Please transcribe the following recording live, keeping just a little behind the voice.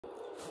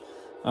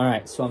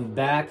Alright, so I'm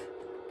back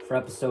for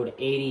episode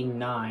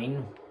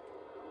 89.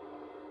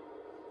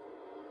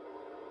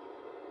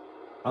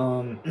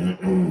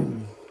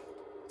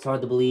 It's hard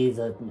to believe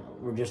that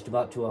we're just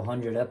about to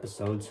 100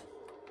 episodes.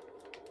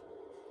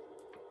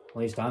 At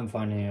least I'm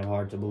finding it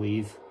hard to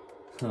believe.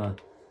 Huh.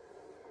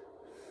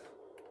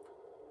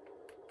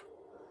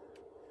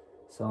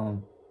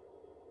 So...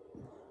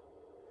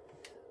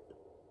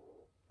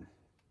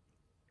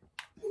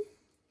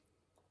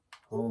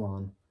 hold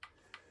on.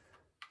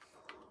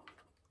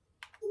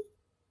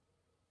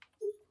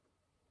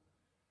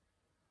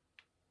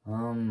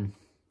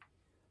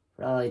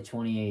 Probably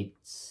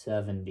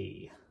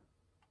 2870.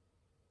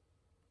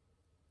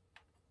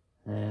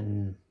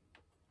 And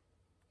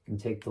you can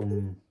take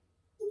the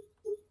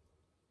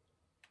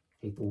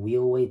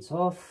wheel weights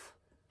off.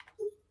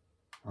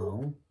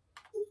 Oh.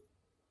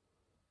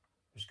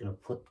 Just gonna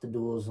put the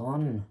duals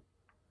on.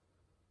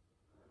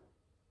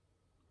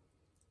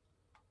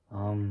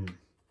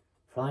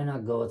 Probably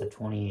not go with a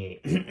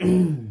 28.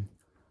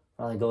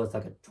 Probably go with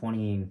like a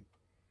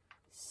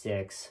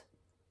 26.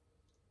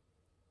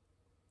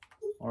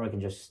 Or I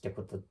can just stick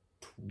with the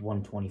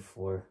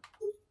 124.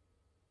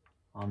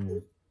 I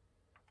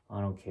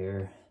don't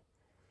care.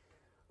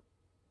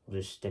 We'll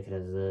just stick it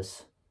as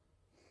this.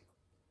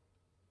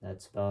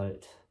 That's about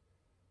it.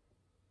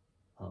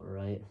 All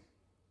right.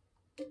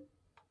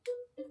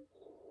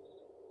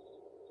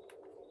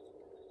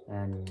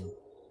 And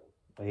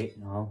wait,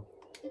 no.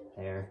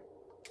 There.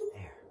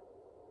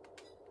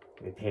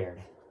 Repaired.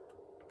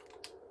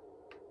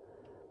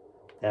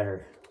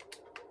 Better.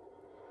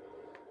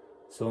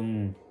 So,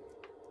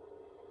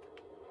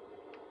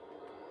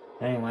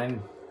 anyway,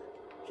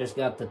 just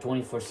got the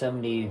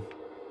 2470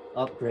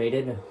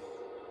 upgraded.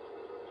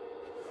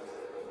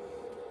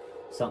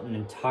 Something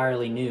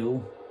entirely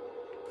new.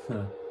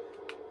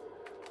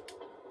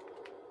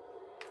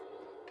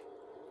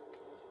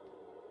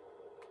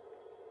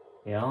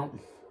 Yeah.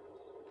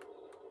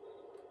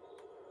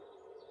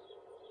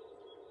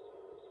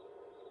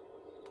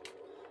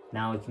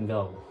 Now we can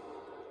go.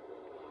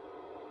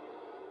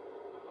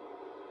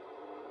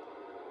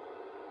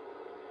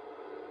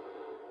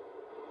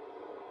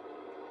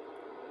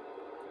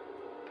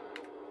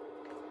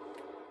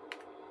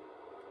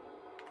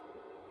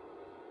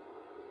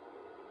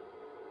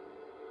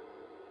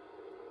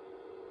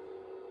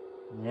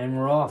 And then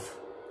we're off.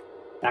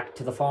 Back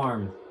to the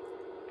farm.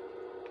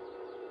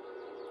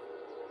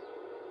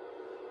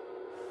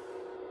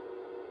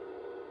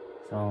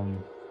 So,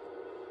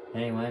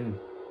 anyway,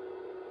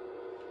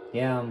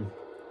 yeah,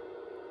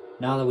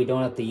 now that we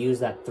don't have to use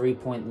that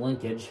 3-point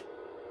linkage,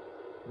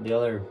 the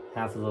other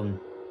half of them,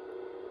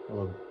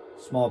 well,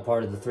 a small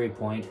part of the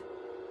 3-point,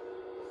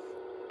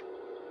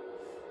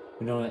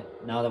 now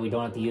that we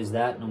don't have to use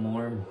that no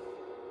more,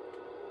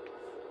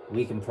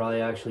 we can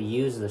probably actually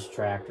use this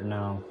tractor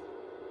now.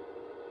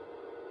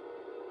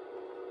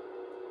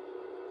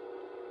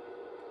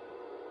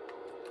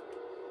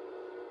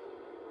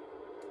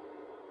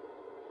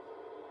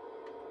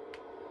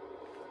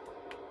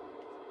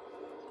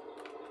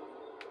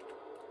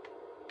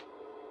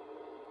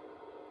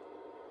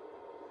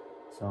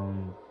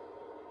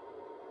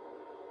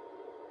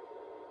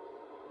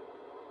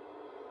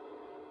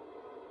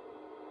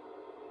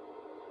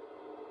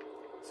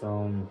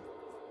 So,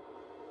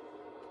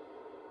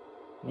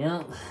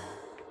 yeah,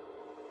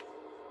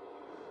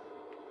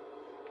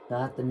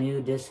 got the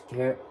new disc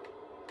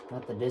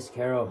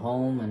harrow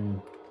home,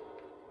 and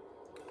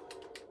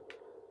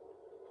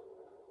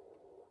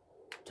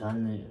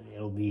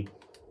it'll be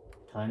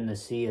time to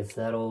see if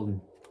that'll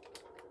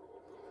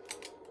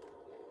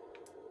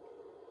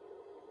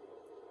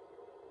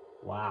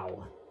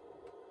wow.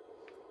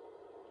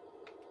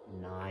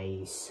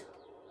 Nice.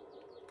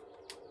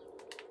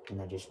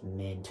 And I just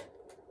mint.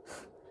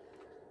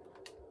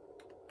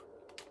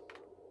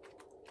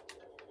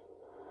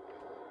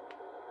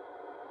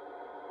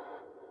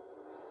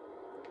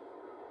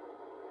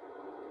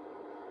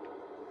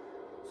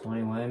 So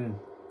anyway,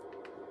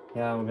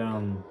 yeah, we're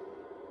gonna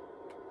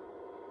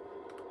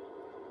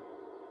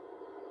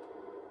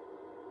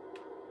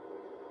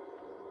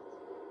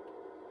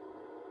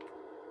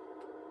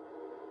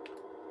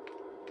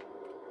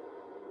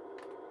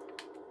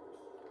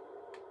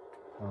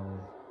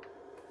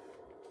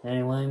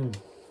anyway, I'm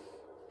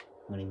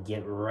gonna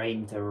get right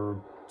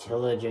into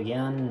tillage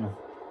again.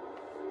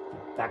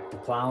 Back to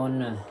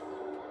plowing.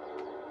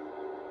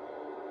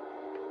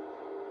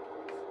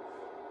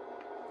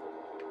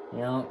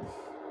 Yeah,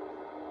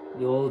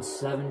 the old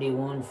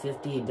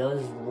 7150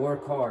 does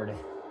work hard.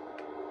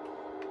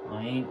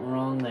 I ain't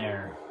wrong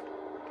there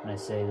when I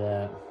say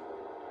that.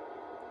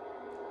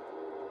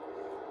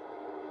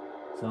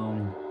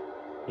 So,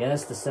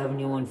 yes, the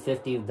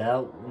 7150,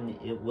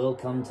 it will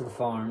come to the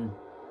farm,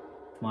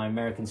 to my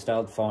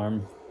American-styled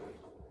farm,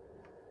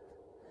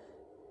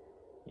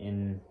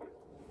 in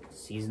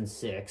season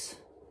 6.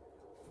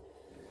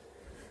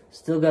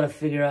 Still got to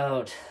figure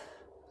out,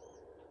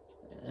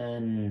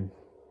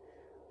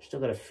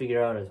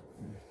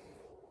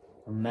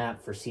 a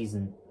map for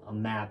season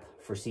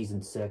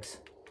 6.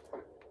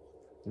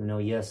 You know,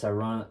 yes,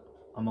 I'm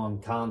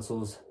on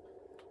consoles.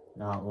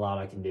 Not a lot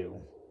I can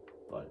do,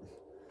 but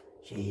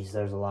jeez,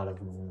 there's a lot of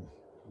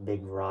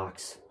big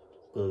rocks.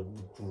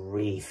 Good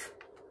grief.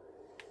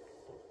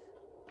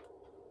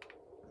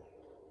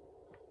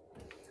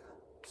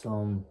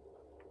 So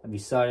I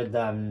decided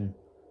that I'm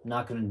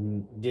not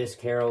gonna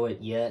disc harrow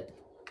it yet,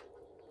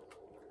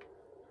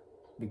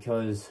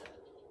 because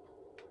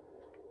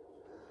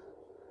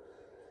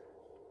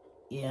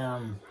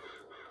yeah,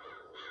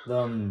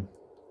 the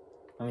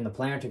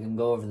planter can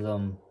go over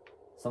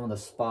some of the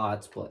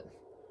spots, but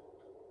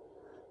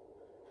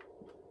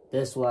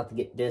this will have to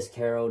get disc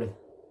harrowed.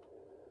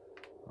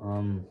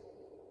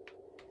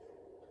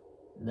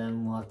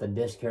 Then we'll have to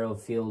disc harrow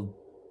field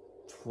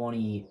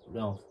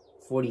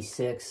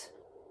 46.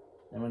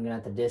 Then we're gonna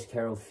have to disc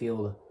harrow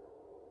field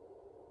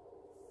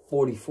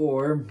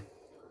 44.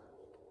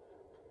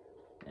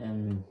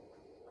 And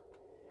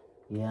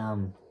yeah,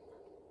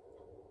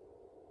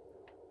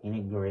 ain't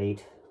it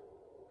great?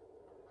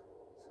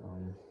 So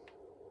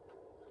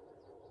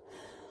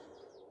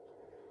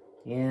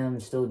yeah, I'm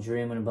still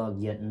dreaming about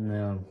getting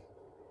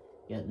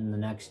the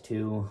next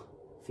 2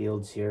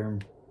 fields here.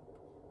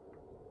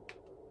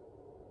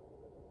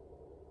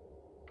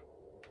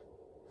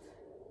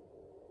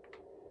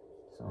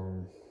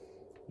 So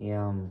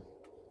yeah,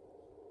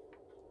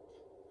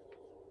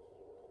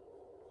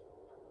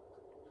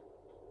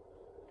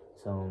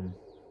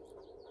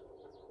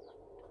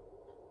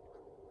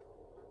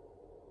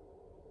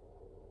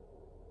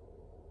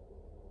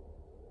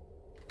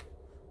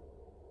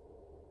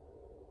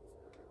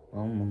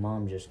 well, my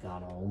mom just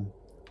got home.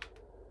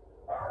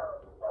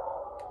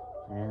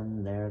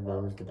 And there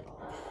goes the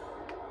dog.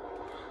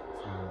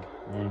 So,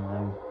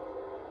 anyway.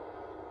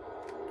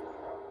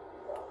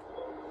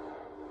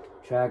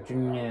 Tractor,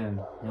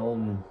 the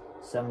old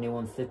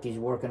 7150's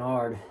working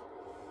hard.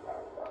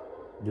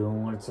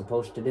 Doing what it's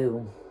supposed to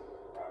do.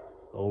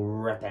 Go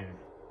reppin'.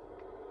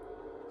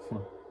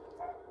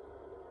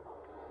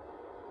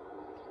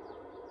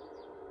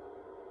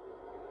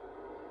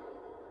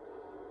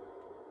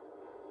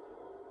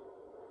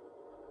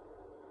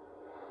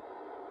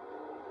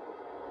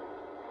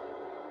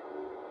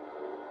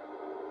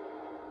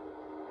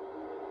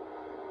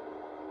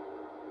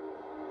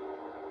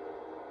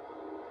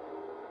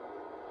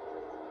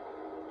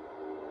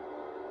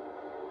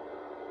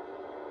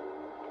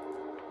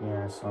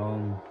 Yeah,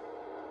 so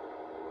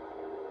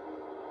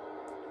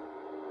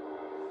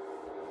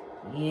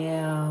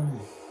yeah,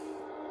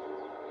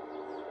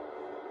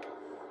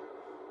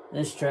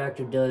 this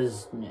tractor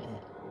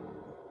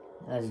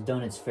has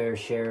done its fair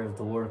share of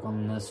the work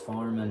on this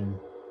farm, and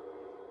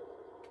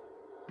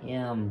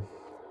yeah,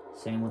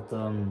 same with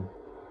the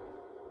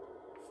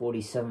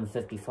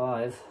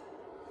 4755,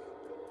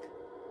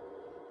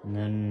 and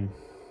then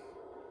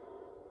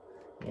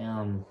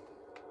yeah,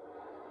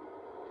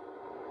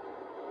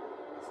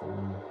 so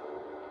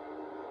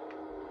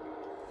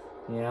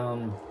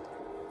yeah,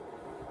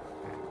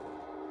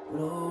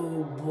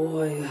 oh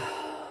boy.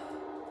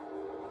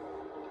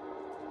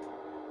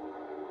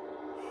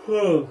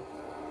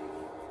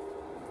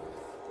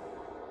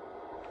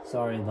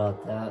 Sorry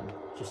about that.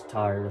 Just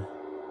tired.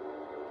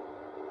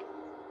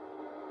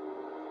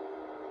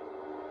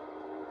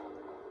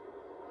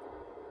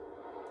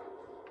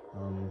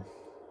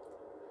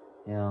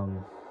 Yeah,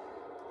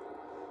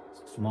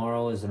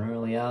 tomorrow is an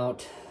early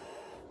out.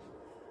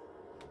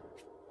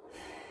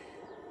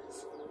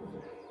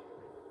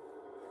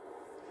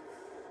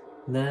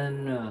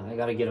 Then I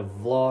gotta get a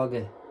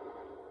vlog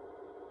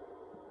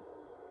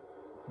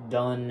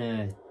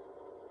done.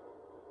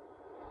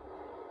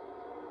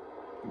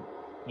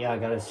 Yeah,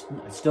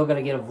 I still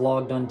gotta get a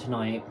vlog done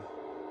tonight.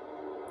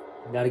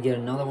 Gotta get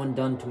another one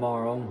done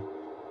tomorrow.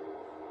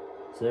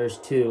 So there's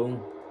 2.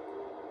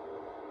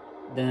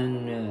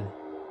 Then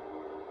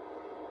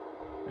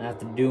I have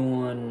to do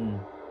one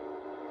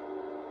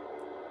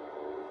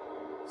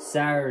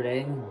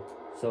Saturday.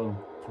 So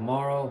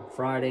tomorrow,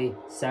 Friday,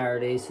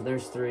 Saturday. So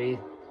there's 3.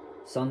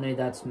 Sunday,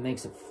 that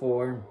makes it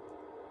 4.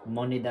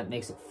 Monday, that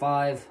makes it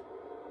 5.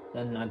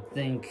 Then I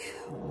think,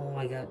 oh,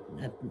 I got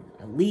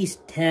at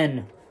least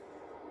 10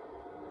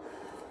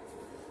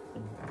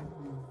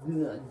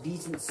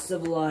 decent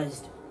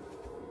civilized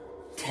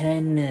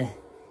 10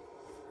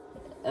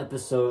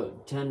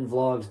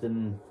 vlogs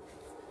to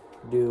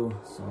do,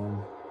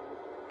 so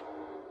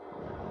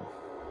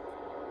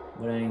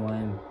but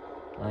anyway,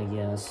 I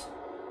guess,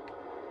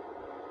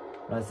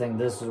 but I think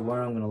this is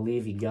where I'm gonna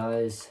leave you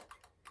guys.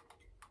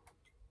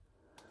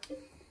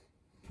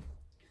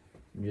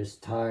 I'm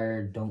just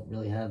tired, don't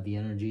really have the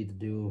energy to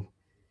do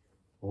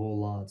a whole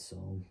lot,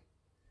 so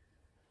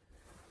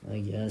I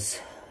guess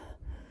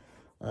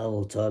I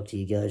will talk to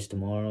you guys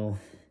tomorrow.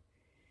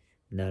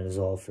 And that is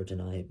all for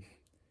tonight.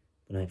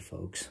 Good night,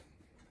 folks.